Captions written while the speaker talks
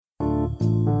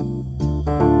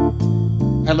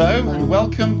Hello and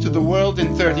welcome to The World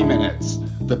in 30 Minutes,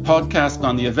 the podcast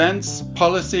on the events,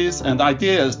 policies and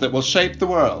ideas that will shape the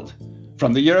world,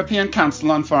 from the European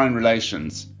Council on Foreign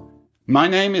Relations. My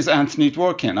name is Anthony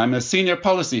Dworkin. I'm a Senior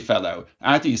Policy Fellow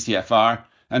at ECFR,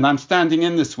 and I'm standing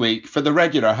in this week for the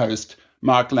regular host,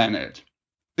 Mark Leonard.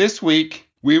 This week,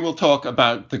 we will talk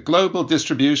about the global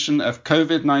distribution of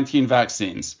COVID-19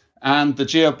 vaccines and the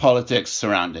geopolitics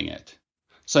surrounding it.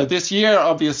 So this year,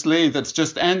 obviously, that's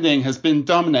just ending has been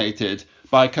dominated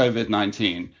by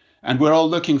COVID-19. And we're all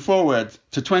looking forward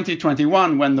to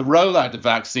 2021 when the rollout of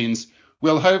vaccines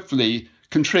will hopefully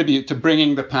contribute to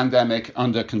bringing the pandemic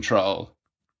under control.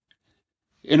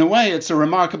 In a way, it's a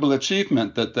remarkable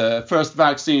achievement that the first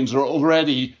vaccines are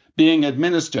already being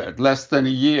administered less than a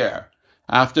year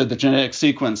after the genetic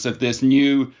sequence of this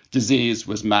new disease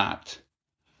was mapped.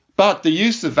 But the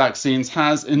use of vaccines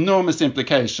has enormous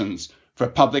implications for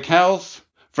public health,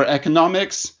 for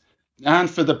economics, and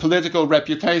for the political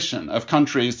reputation of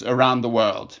countries around the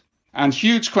world. And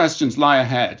huge questions lie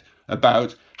ahead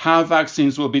about how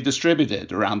vaccines will be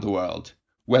distributed around the world,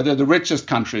 whether the richest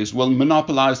countries will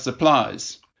monopolize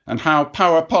supplies, and how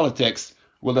power politics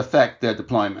will affect their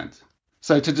deployment.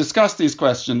 So to discuss these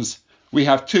questions, we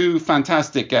have two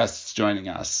fantastic guests joining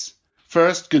us.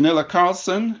 First, Gunilla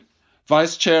Carlsson,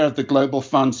 Vice Chair of the Global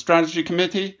Fund Strategy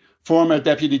Committee, former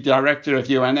Deputy Director of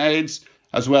UNAIDS,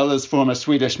 as well as former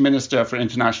Swedish Minister for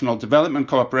International Development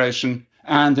Cooperation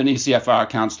and an ECFR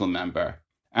Council member.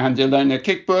 And Ilona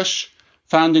Kickbusch,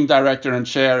 Founding Director and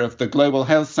Chair of the Global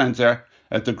Health Center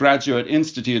at the Graduate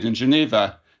Institute in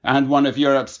Geneva and one of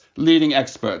Europe's leading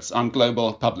experts on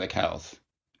global public health.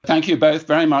 Thank you both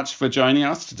very much for joining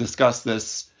us to discuss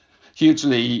this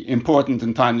hugely important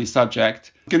and timely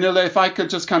subject. Gunilla, if I could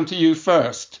just come to you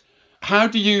first. How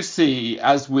do you see,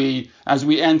 as we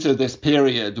enter this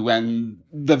period when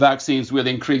the vaccines will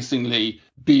increasingly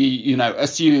be,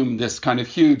 assume this kind of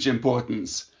huge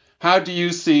importance, how do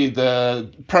you see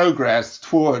the progress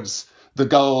towards the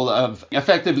goal of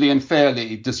effectively and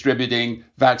fairly distributing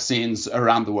vaccines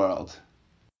around the world?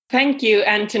 Thank you,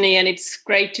 Anthony, and it's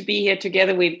great to be here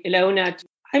together with Ilona.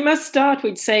 I must start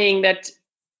with saying that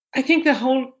I think the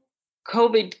whole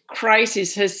COVID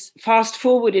crisis has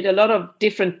fast-forwarded a lot of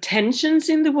different tensions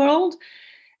in the world,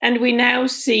 and we now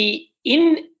see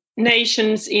in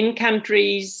nations, in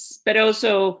countries, but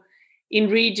also in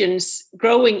regions,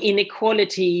 growing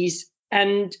inequalities,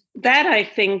 and that, I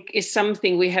think, is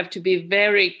something we have to be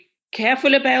very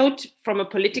careful about from a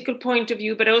political point of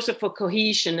view, but also for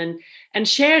cohesion and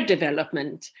shared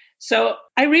development. So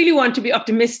I really want to be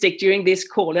optimistic during this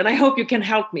call, and I hope you can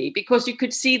help me, because you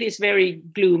could see this very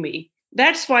gloomy.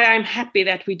 That's why I'm happy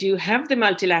that we do have the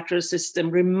multilateral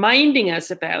system reminding us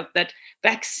about that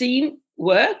vaccine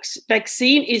works.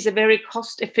 Vaccine is a very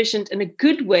cost efficient and a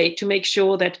good way to make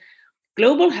sure that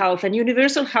global health and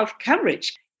universal health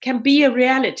coverage can be a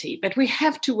reality, but we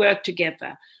have to work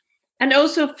together. And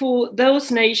also for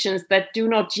those nations that do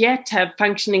not yet have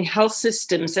functioning health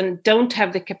systems and don't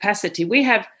have the capacity, we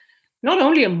have not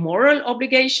only a moral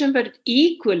obligation, but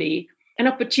equally an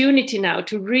opportunity now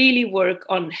to really work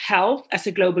on health as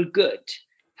a global good.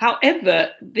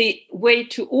 However, the way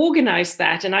to organize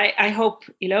that, and I hope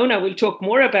Ilona will talk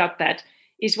more about that,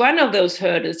 is one of those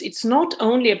hurdles. It's not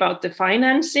only about the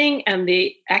financing and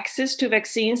the access to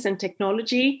vaccines and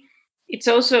technology, it's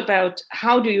also about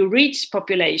how do you reach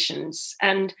populations.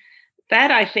 And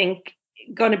that, I think,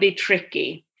 going to be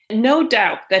tricky. No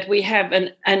doubt that we have an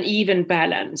uneven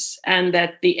balance and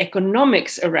that the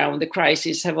economics around the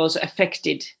crisis have also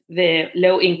affected the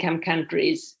low-income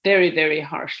countries very, very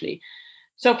harshly.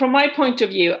 So from my point of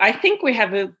view, I think we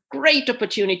have a great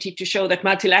opportunity to show that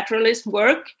multilateralism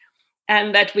works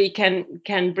and that we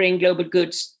can bring global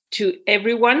goods to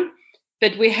everyone.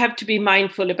 But we have to be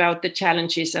mindful about the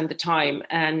challenges and the time.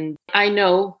 And I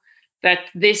know that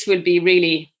this will be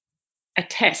really a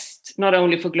test, not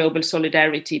only for global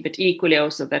solidarity, but equally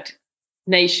also that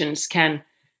nations can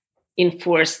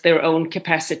enforce their own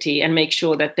capacity and make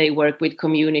sure that they work with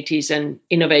communities and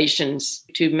innovations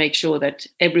to make sure that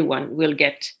everyone will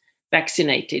get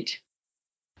vaccinated.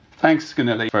 Thanks,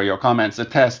 Gunilla, for your comments. A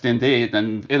test indeed.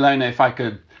 And Ilona, if I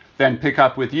could then pick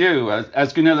up with you.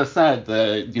 As Gunilla said,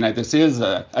 this is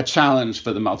a challenge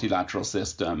for the multilateral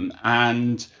system.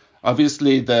 And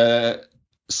obviously the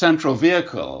central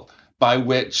vehicle by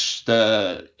which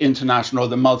the international or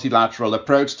the multilateral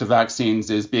approach to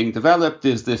vaccines is being developed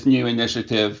is this new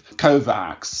initiative,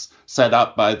 COVAX, set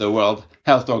up by the World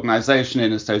Health Organization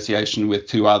in association with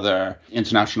two other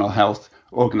international health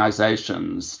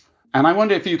organizations. And I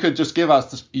wonder if you could just give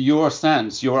us your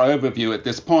sense, your overview at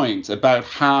this point about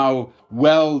how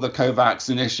well the COVAX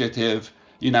initiative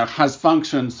has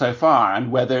functioned so far,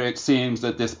 and whether it seems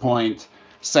at this point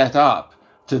set up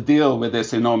to deal with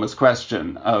this enormous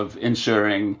question of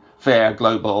ensuring fair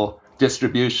global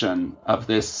distribution of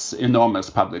this enormous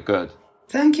public good.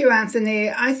 Thank you, Anthony.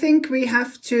 I think we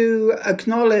have to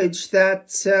acknowledge that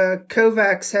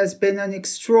COVAX has been an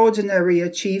extraordinary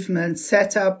achievement,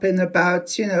 set up in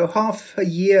about, half a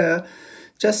year,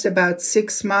 just about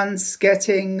 6 months,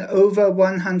 getting over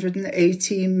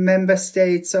 180 member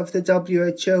states of the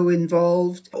WHO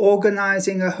involved,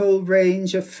 organizing a whole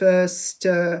range of first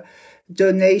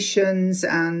donations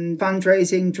and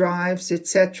fundraising drives,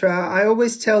 etc. I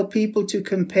always tell people to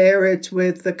compare it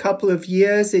with the couple of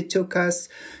years it took us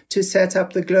to set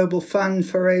up the Global Fund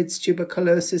for AIDS,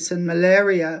 tuberculosis, and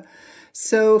malaria.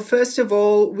 So first of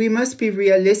all, we must be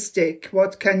realistic.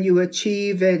 What can you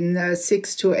achieve in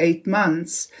 6 to 8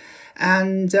 months?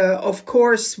 And of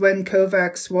course, when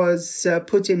COVAX was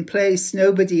put in place,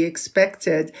 nobody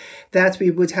expected that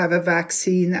we would have a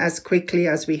vaccine as quickly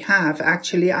as we have.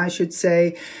 Actually, I should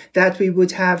say that we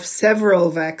would have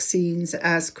several vaccines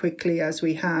as quickly as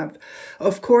we have.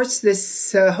 Of course,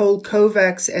 this whole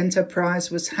COVAX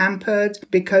enterprise was hampered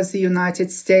because the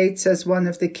United States, as one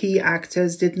of the key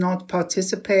actors, did not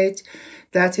participate.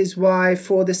 That is why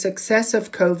for the success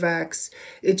of COVAX,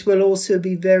 it will also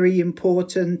be very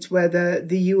important whether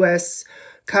the US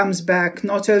comes back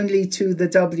not only to the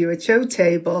WHO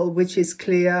table, which is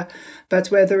clear, but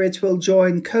whether it will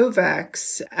join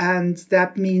COVAX, and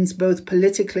that means both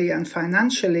politically and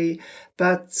financially,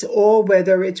 or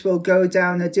whether it will go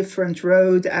down a different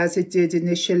road as it did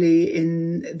initially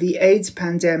in the AIDS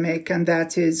pandemic, and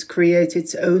that is create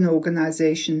its own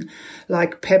organization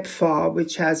like PEPFAR,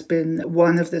 which has been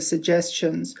one of the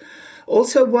suggestions.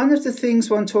 Also, one of the things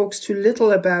one talks too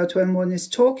little about when one is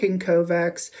talking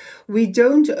COVAX, we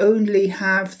don't only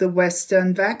have the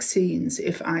Western vaccines,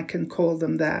 if I can call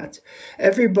them that.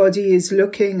 Everybody is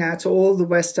looking at all the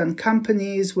Western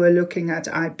companies. We're looking at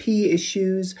IP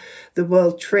issues. The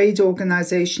World Trade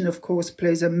Organization, of course,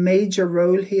 plays a major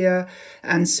role here.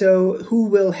 And so who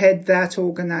will head that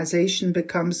organization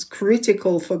becomes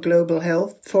critical for global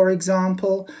health, for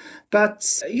example.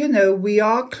 But, we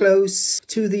are close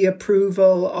to the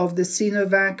approval of the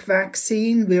Sinovac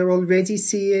vaccine. We're already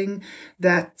seeing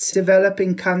that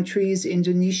developing countries,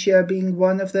 Indonesia being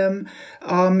one of them,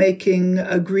 are making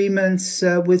agreements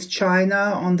with China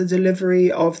on the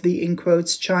delivery of the, in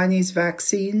quotes, Chinese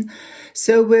vaccine.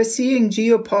 So we're seeing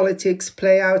geopolitics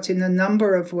play out in a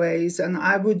number of ways, and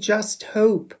I would just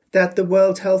hope that the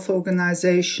World Health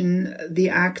Organization,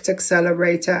 the ACT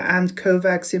Accelerator, and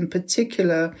COVAX in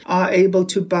particular are able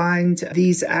to bind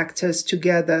these actors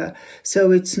together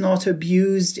so it's not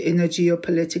abused in a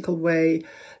geopolitical way.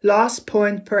 Last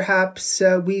point, perhaps,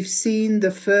 we've seen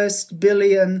the first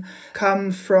billion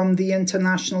come from the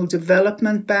International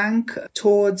Development Bank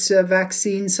towards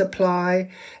vaccine supply.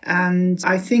 And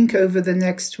I think over the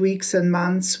next weeks and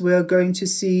months, we're going to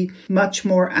see much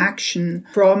more action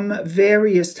from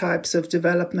various types of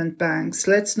development banks.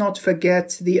 Let's not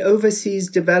forget the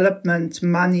overseas development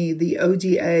money, the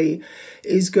ODA,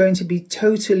 is going to be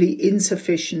totally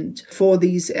insufficient for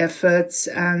these efforts,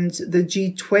 and the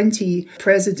G20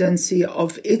 presidency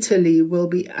of Italy will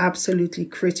be absolutely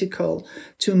critical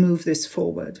to move this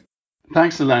forward.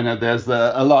 Thanks, Elena. There's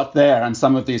a lot there, and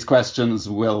some of these questions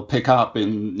will pick up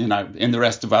in the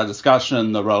rest of our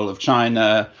discussion: the role of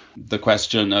China, the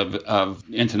question of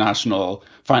international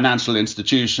financial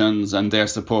institutions and their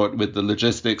support with the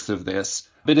logistics of this.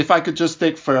 But if I could just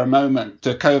stick for a moment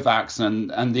to COVAX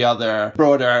and the other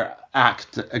broader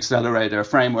ACT Accelerator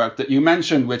framework that you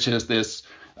mentioned, which is this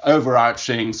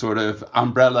overarching sort of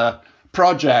umbrella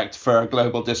project for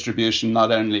global distribution,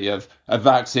 not only of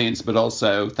vaccines, but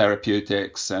also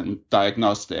therapeutics and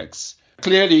diagnostics.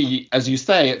 Clearly, as you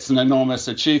say, it's an enormous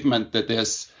achievement that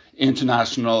this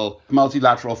international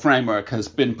multilateral framework has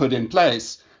been put in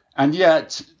place. And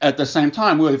yet, at the same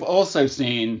time, we've also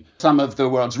seen some of the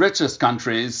world's richest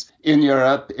countries in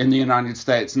Europe, in the United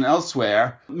States and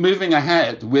elsewhere, moving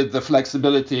ahead with the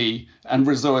flexibility and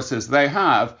resources they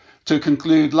have to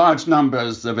conclude large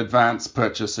numbers of advanced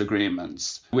purchase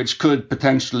agreements, which could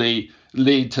potentially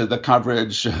lead to the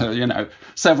coverage,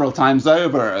 several times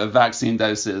over of vaccine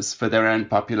doses for their own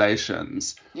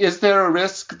populations. Is there a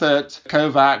risk that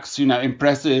COVAX,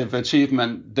 impressive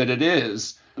achievement that it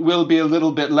is, will be a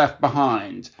little bit left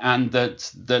behind, and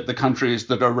that the countries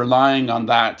that are relying on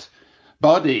that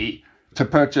body to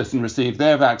purchase and receive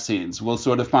their vaccines will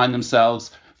sort of find themselves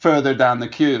further down the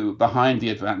queue behind the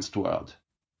advanced world?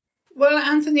 Well,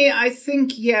 Anthony, I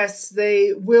think, yes,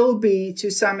 they will be to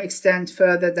some extent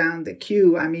further down the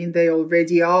queue. I mean, they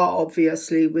already are,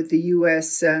 obviously, with the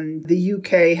US and the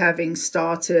UK having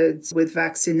started with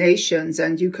vaccinations.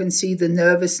 And you can see the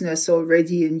nervousness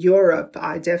already in Europe.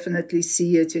 I definitely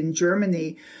see it in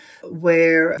Germany,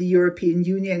 where the European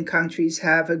Union countries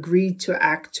have agreed to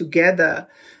act together,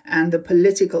 and the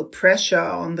political pressure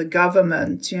on the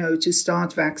government, to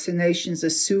start vaccinations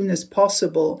as soon as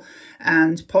possible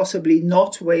and possibly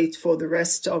not wait for the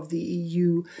rest of the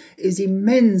EU is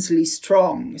immensely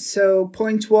strong. So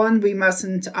point one, we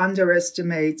mustn't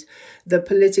underestimate the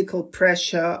political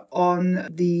pressure on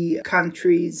the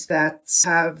countries that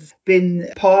have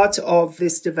been part of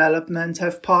this development,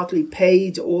 have partly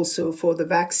paid also for the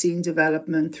vaccine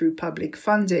development through public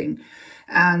funding,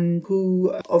 and who,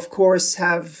 of course,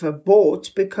 have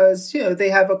bought because, they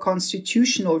have a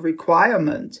constitutional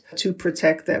requirement to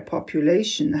protect their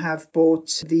population, have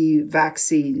bought the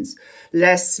vaccines,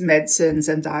 less medicines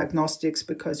and diagnostics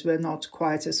because we're not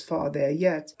quite as far there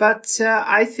yet. But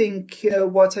I think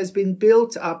what has been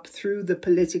built up through the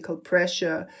political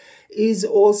pressure is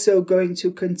also going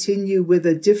to continue with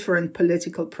a different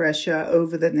political pressure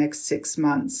over the next 6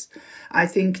 months. I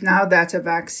think now that a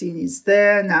vaccine is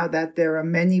there, now that there are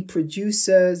many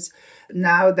producers,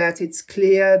 now that it's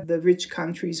clear the rich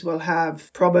countries will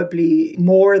have probably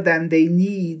more than they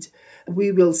need,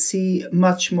 we will see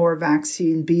much more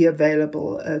vaccine be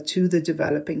available to the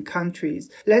developing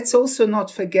countries. Let's also not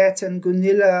forget, and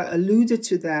Gunilla alluded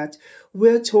to that,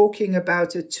 we're talking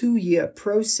about a 2-year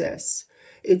process.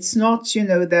 It's not,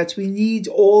 that we need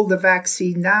all the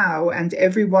vaccine now and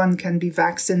everyone can be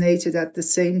vaccinated at the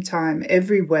same time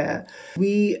everywhere.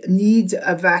 We need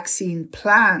a vaccine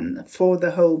plan for the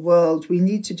whole world. We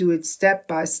need to do it step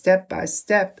by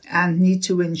step and need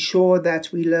to ensure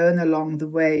that we learn along the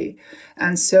way.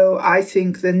 And so I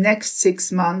think the next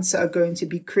 6 months are going to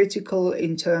be critical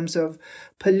in terms of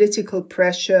political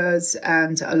pressures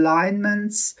and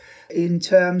alignments, in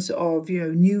terms of,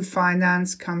 new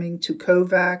finance coming to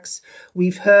COVAX.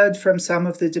 We've heard from some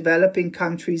of the developing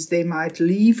countries they might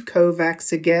leave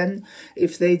COVAX again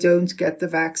if they don't get the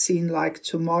vaccine like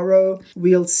tomorrow.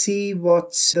 We'll see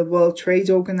what the World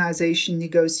Trade Organization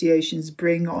negotiations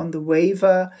bring on the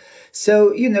waiver.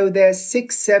 So, there's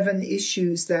 6-7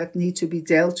 issues that need to be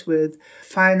dealt with: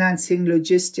 financing,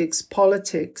 logistics,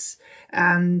 politics.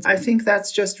 And I think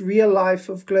that's just real life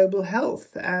of global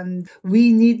health. And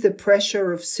we need the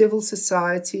pressure of civil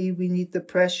society. We need the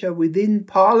pressure within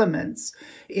parliaments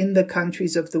in the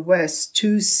countries of the West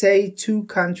to say to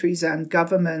countries and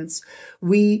governments,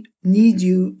 we need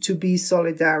you to be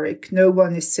solidaric. No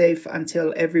one is safe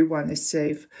until everyone is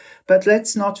safe. But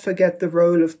let's not forget the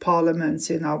role of parliaments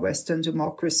in our Western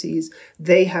democracies.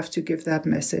 They have to give that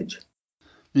message.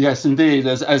 Yes, indeed.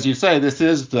 As you say, this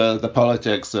is the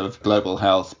politics of global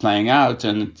health playing out,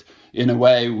 and in a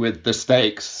way with the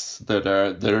stakes that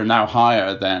are now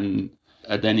higher than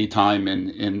at any time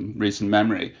in recent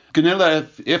memory. Gunilla,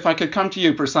 if I could come to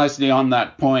you precisely on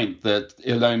that point that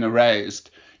Ilona raised,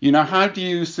 how do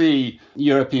you see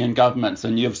European governments,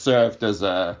 and you've served as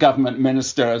a government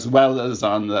minister as well as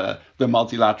on the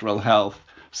multilateral health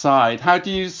side, how do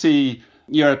you see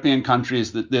European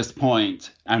countries at this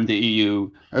point and the EU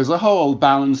as a whole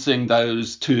balancing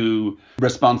those two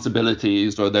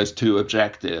responsibilities or those two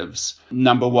objectives?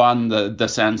 Number one, the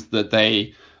sense that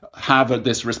they have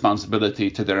this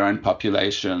responsibility to their own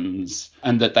populations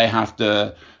and that they have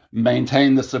to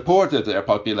maintain the support of their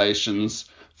populations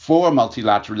for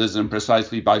multilateralism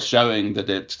precisely by showing that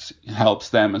it helps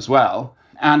them as well.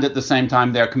 And at the same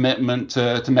time, their commitment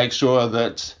to make sure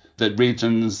that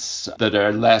regions that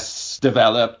are less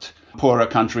developed, poorer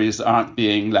countries aren't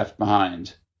being left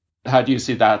behind. How do you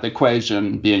see that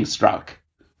equation being struck?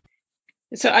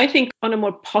 So I think on a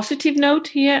more positive note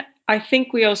here, I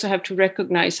think we also have to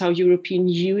recognize how European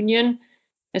Union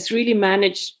has really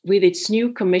managed with its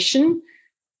new commission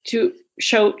to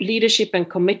show leadership and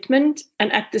commitment,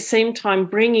 and at the same time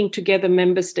bringing together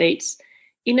member states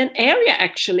in an area,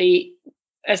 actually,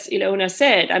 as Ilona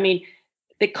said,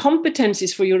 the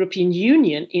competencies for European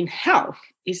Union in health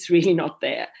is really not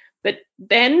there. But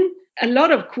then a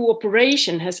lot of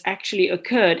cooperation has actually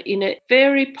occurred in a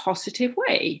very positive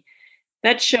way.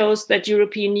 That shows that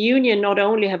European Union not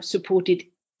only have supported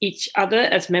each other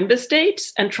as member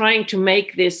states and trying to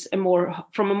make this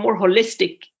from a more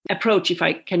holistic approach, if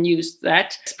I can use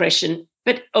that expression,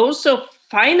 but also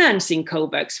financing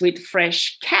COVAX with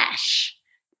fresh cash.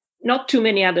 Not too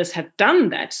many others have done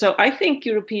that. So I think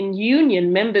European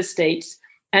Union member states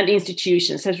and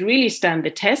institutions has really stand the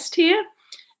test here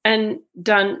and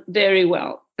done very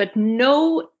well. But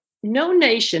no no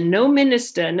nation, no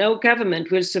minister, no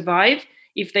government will survive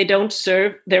if they don't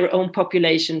serve their own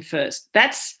population first.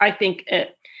 That's, I think,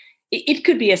 it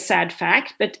could be a sad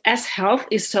fact, but as health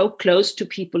is so close to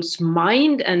people's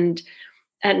mind and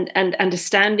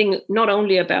understanding not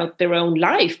only about their own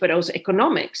life, but also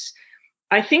economics,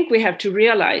 I think we have to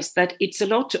realize that it's a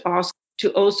lot to ask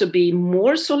to also be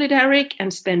more solidaric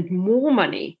and spend more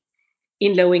money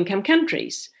in low-income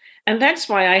countries. And that's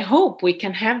why I hope we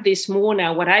can have this more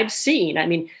now, what I've seen. I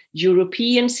mean,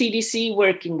 European CDC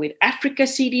working with Africa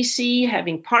CDC,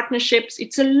 having partnerships.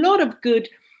 It's a lot of good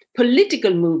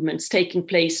political movements taking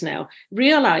place now,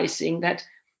 realizing that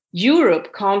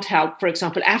Europe can't help, for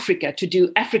example, Africa to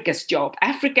do Africa's job.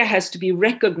 Africa has to be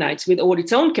recognized with all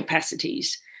its own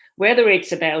capacities, whether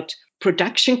it's about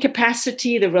production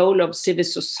capacity, the role of civil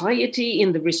society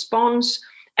in the response,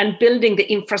 and building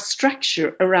the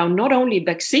infrastructure around not only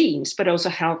vaccines, but also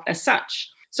health as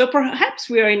such. So perhaps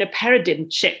we are in a paradigm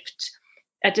shift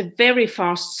at a very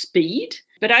fast speed.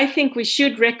 But I think we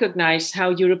should recognize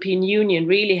how European Union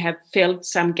really have filled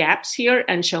some gaps here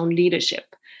and shown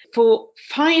leadership. For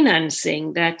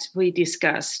financing that we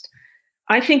discussed,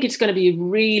 I think it's going to be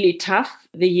really tough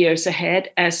the years ahead,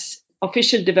 as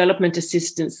official development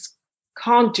assistance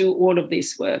can't do all of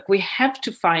this work. We have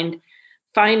to find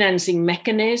financing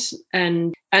mechanisms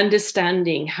and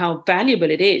understanding how valuable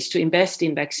it is to invest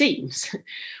in vaccines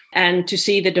and to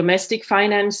see the domestic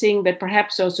financing, but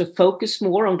perhaps also focus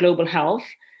more on global health.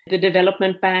 The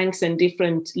development banks and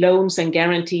different loans and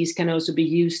guarantees can also be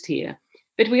used here.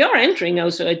 But we are entering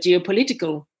also a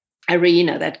geopolitical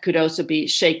arena that could also be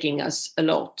shaking us a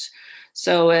lot.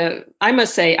 So I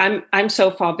must say, I'm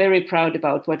so far very proud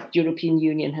about what European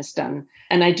Union has done.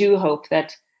 And I do hope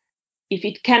that if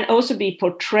it can also be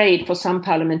portrayed for some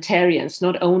parliamentarians,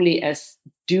 not only as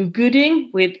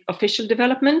do-gooding with official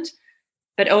development,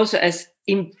 but also as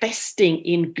investing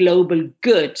in global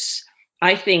goods,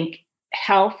 I think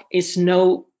health is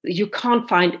you can't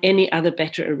find any other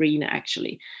better arena,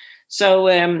 actually. So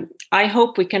I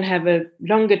hope we can have a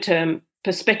longer term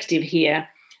perspective here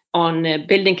on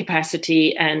building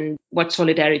capacity and what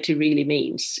solidarity really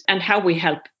means and how we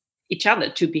help each other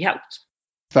to be helped.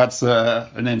 That's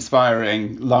an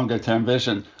inspiring longer-term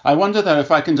vision. I wonder, though,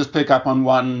 if I can just pick up on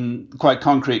one quite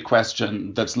concrete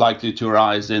question that's likely to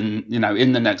arise in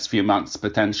the next few months,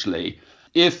 potentially.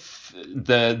 If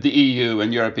the EU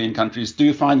and European countries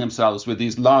do find themselves with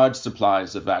these large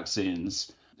supplies of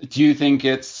vaccines, do you think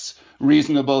it's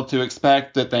reasonable to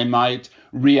expect that they might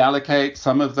reallocate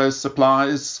some of those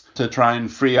supplies to try and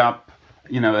free up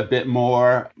a bit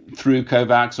more through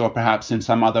COVAX or perhaps in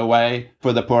some other way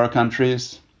for the poorer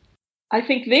countries? I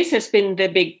think this has been the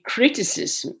big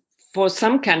criticism for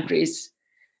some countries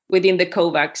within the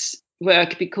COVAX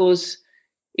work, because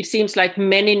it seems like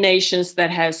many nations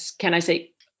that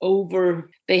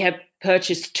they have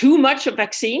purchased too much of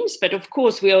vaccines. But of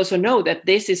course, we also know that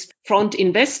this is front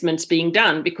investments being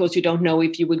done because you don't know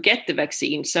if you will get the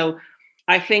vaccine. So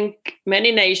I think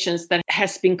many nations that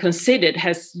has been considered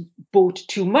has bought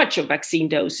too much of vaccine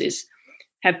doses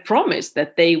have promised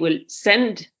that they will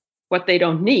send what they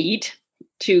don't need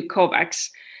to COVAX.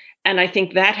 And I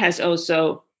think that has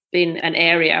also been an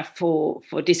area for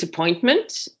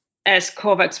disappointment, as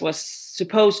COVAX was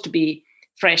supposed to be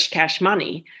fresh cash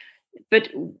money. But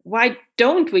why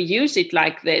don't we use it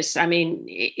like this? I mean,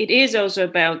 it is also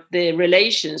about the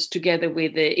relations together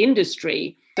with the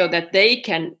industry so that they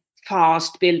can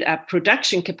fast build up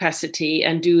production capacity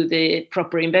and do the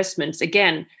proper investments.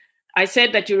 Again, I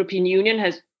said that European Union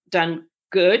has done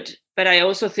good, but I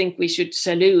also think we should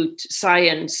salute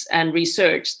science and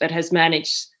research that has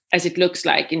managed, as it looks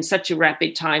like, in such a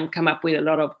rapid time, come up with a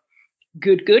lot of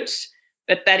good goods.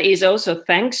 But that is also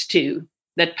thanks to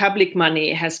that public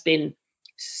money has been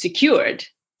secured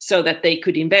so that they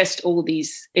could invest all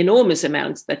these enormous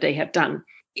amounts that they have done.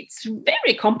 It's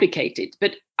very complicated,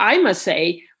 but I must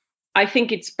say, I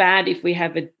think it's bad if we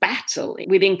have a battle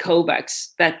within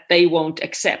COVAX that they won't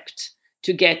accept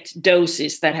to get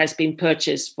doses that has been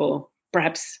purchased for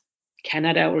perhaps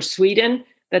Canada or Sweden,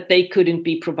 that they couldn't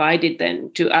be provided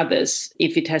then to others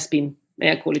if it has been,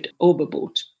 may I call it,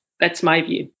 overbought. That's my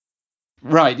view.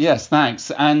 Right, yes,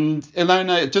 thanks. And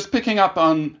Ilona, just picking up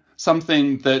on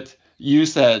something that you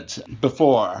said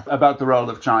before about the role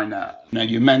of China.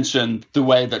 You mentioned the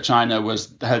way that China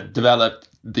had developed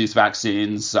these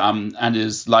vaccines and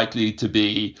is likely to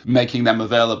be making them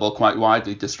available quite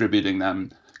widely, distributing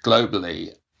them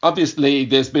globally. Obviously,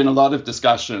 there's been a lot of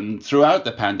discussion throughout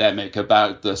the pandemic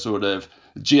about the sort of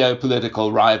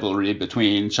geopolitical rivalry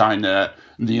between China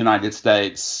and the United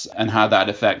States and how that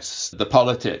affects the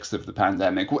politics of the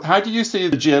pandemic. How do you see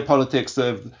the geopolitics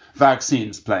of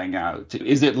vaccines playing out?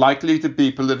 Is it likely to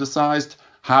be politicized?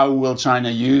 How will China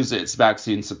use its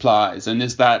vaccine supplies? And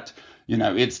is that,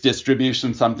 its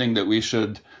distribution something that we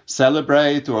should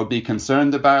celebrate or be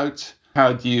concerned about?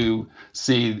 How do you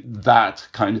see that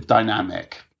kind of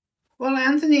dynamic? Well,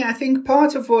 Anthony, I think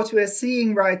part of what we're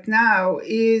seeing right now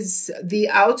is the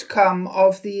outcome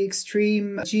of the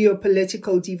extreme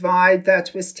geopolitical divide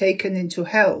that was taken into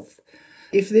health.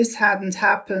 If this hadn't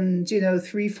happened,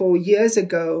 3-4 years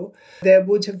ago, there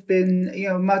would have been,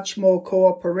 much more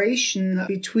cooperation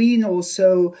between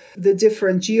also the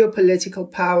different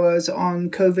geopolitical powers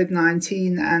on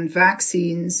COVID-19 and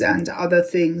vaccines and other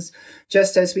things,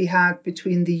 just as we had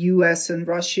between the US and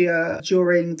Russia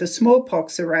during the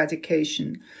smallpox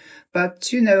eradication. But,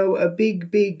 a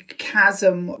big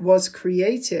chasm was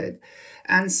created.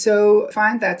 And so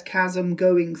find that chasm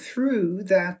going through,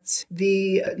 that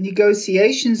the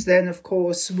negotiations then, of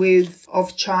course,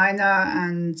 of China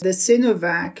and the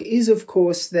Sinovac is, of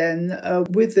course, then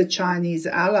with the Chinese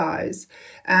allies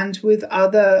and with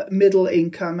other middle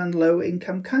income and low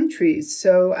income countries.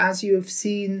 So as you have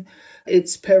seen,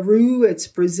 it's Peru, it's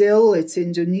Brazil, it's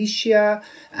Indonesia,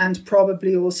 and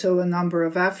probably also a number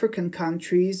of African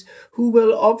countries who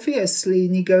will obviously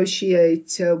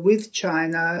negotiate with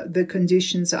China the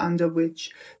conditions under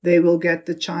which they will get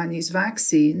the Chinese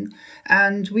vaccine.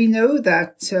 And we know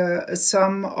that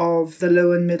some of the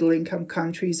low and middle income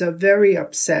countries are very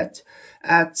upset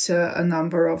at a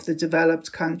number of the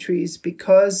developed countries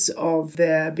because of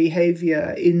their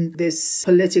behavior in this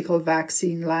political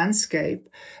vaccine landscape.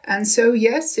 And so,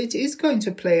 yes, it is going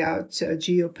to play out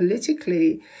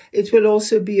geopolitically. It will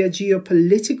also be a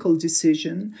geopolitical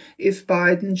decision if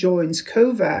Biden joins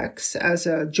COVAX as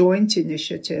a joint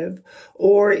initiative,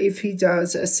 or if he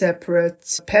does a separate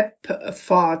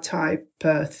PEPFAR type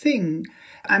thing.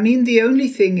 I mean, the only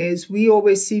thing is we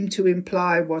always seem to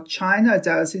imply what China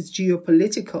does is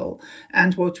geopolitical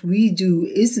and what we do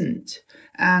isn't.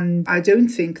 And I don't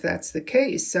think that's the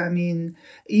case. I mean,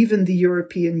 even the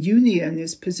European Union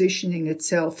is positioning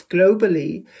itself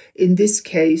globally, in this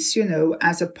case,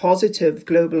 as a positive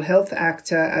global health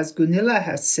actor, as Gunilla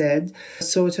has said,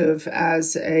 sort of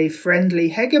as a friendly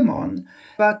hegemon.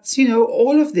 But,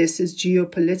 all of this is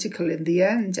geopolitical in the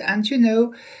end. And,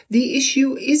 the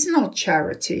issue is not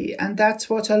charity. And that's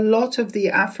what a lot of the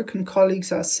African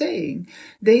colleagues are saying.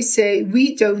 They say,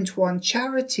 we don't want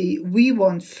charity, we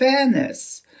want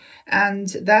fairness. And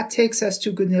that takes us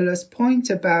to Gunilla's point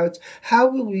about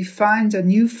how will we find a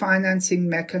new financing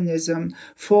mechanism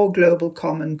for global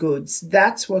common goods.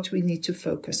 That's what we need to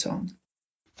focus on.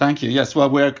 Thank you. Yes, well,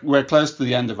 we're close to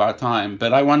the end of our time,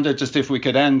 but I wonder just if we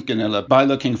could end, Gunilla, by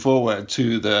looking forward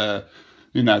to the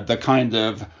kind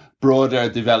of broader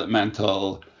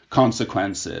developmental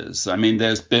consequences. I mean,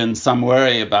 there's been some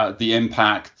worry about the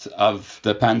impact of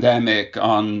the pandemic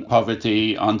on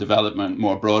poverty, on development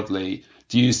more broadly.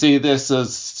 Do you see this,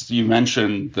 as you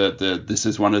mentioned, that this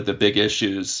is one of the big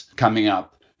issues coming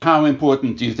up? How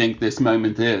important do you think this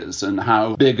moment is, and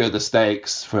how big are the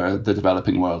stakes for the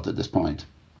developing world at this point?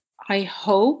 I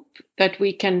hope that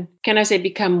we can I say,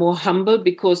 become more humble,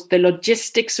 because the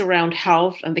logistics around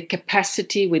health and the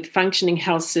capacity with functioning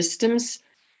health systems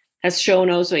has shown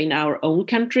also in our own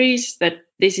countries that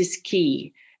this is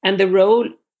key. And the role,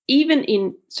 even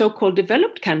in so-called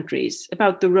developed countries,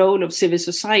 about the role of civil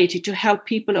society to help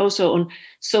people also on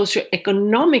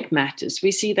socioeconomic matters.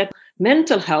 We see that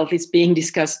mental health is being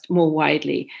discussed more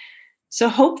widely. So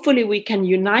hopefully we can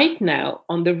unite now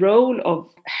on the role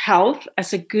of health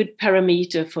as a good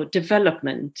parameter for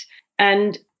development.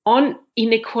 And on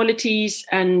inequalities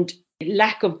and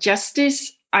lack of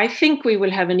justice, I think we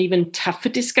will have an even tougher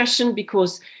discussion,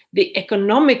 because the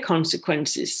economic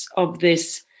consequences of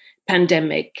this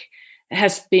pandemic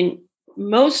has been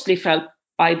mostly felt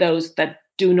by those that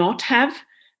do not have,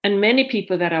 and many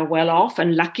people that are well off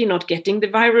and lucky not getting the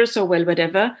virus or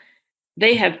whatever,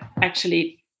 they have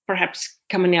actually perhaps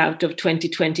coming out of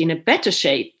 2020 in a better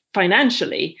shape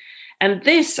financially. And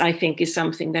this, I think, is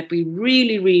something that we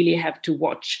really, really have to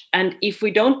watch. And if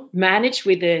we don't manage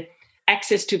with the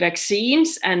access to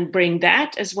vaccines and bring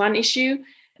that as one issue,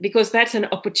 because that's an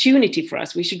opportunity for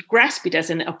us, we should grasp it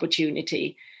as an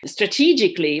opportunity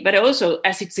strategically, but also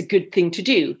as it's a good thing to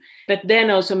do. But then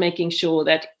also making sure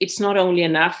that it's not only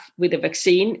enough with a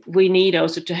vaccine, we need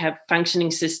also to have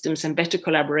functioning systems and better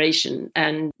collaboration.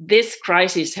 And this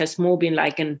crisis has more been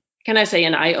like an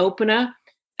eye-opener,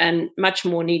 and much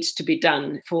more needs to be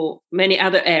done for many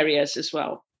other areas as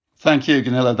well. Thank you,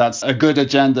 Gunilla. That's a good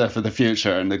agenda for the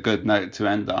future and a good note to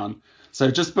end on. So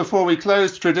just before we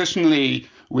close, traditionally,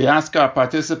 we ask our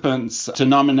participants to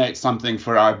nominate something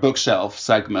for our bookshelf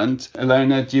segment.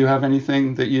 Ilona, do you have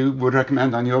anything that you would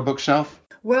recommend on your bookshelf?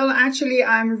 Well, actually,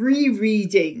 I'm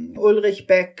rereading Ulrich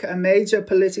Beck, a major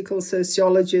political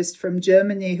sociologist from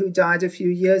Germany who died a few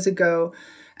years ago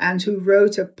and who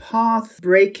wrote a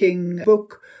path-breaking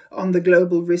book on the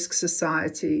Global Risk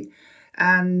Society.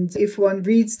 And if one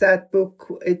reads that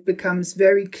book, it becomes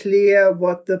very clear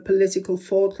what the political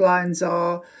fault lines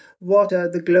are, what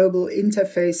the global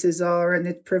interfaces are, and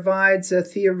it provides a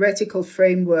theoretical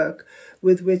framework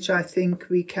with which I think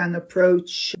we can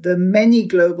approach the many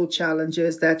global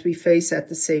challenges that we face at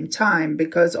the same time,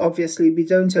 because obviously we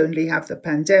don't only have the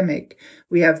pandemic,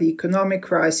 we have the economic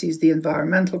crises, the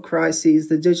environmental crises,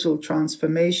 the digital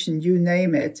transformation, you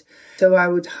name it. So I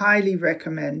would highly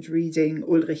recommend reading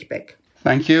Ulrich Beck.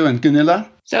 Thank you. And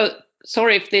Gunilla? So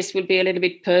sorry if this will be a little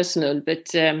bit personal, but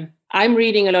I'm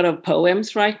reading a lot of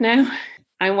poems right now.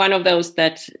 I'm one of those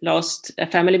that lost a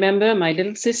family member, my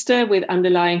little sister, with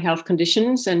underlying health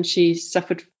conditions, and she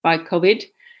suffered by COVID,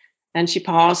 and she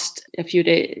passed a few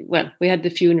days. Well, we had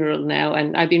the funeral now,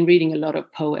 and I've been reading a lot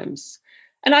of poems.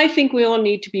 And I think we all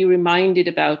need to be reminded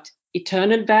about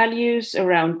eternal values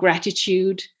around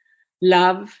gratitude,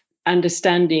 love,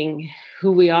 understanding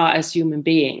who we are as human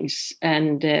beings.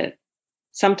 And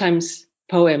sometimes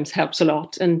poems helps a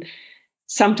lot. And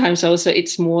sometimes also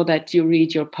it's more that you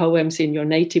read your poems in your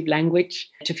native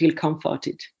language to feel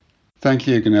comforted. Thank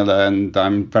you, Gunilla. And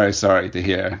I'm very sorry to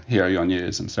hear your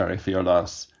news. I'm sorry for your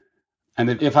loss. And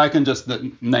if I can just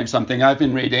name something, I've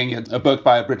been reading a book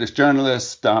by a British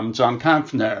journalist, John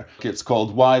Kampfner. It's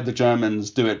called Why the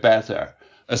Germans Do It Better.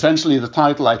 Essentially, the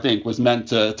title, I think, was meant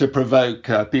to provoke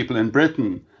people in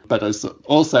Britain, but as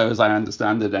I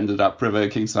understand it, ended up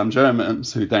provoking some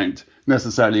Germans who don't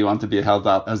necessarily want to be held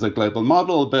up as a global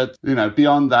model. But,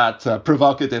 beyond that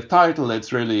provocative title,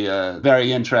 it's really a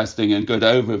very interesting and good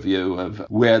overview of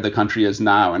where the country is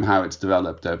now and how it's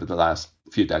developed over the last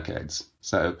few decades.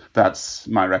 So that's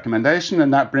my recommendation,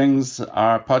 and that brings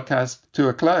our podcast to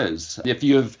a close. If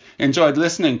you've enjoyed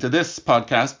listening to this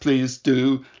podcast, please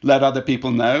do let other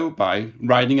people know by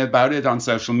writing about it on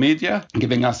social media,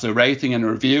 giving us a rating and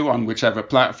a review on whichever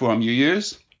platform you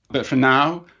use. But for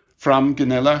now, from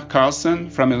Gunilla Carlson,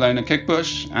 from Ilona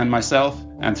Kickbush, and myself,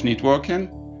 Anthony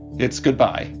Dworkin, it's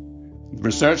goodbye. The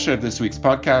researcher of this week's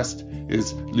podcast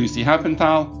is Lucy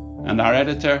Happenthal, and our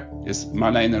editor is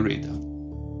Marlene Riedel.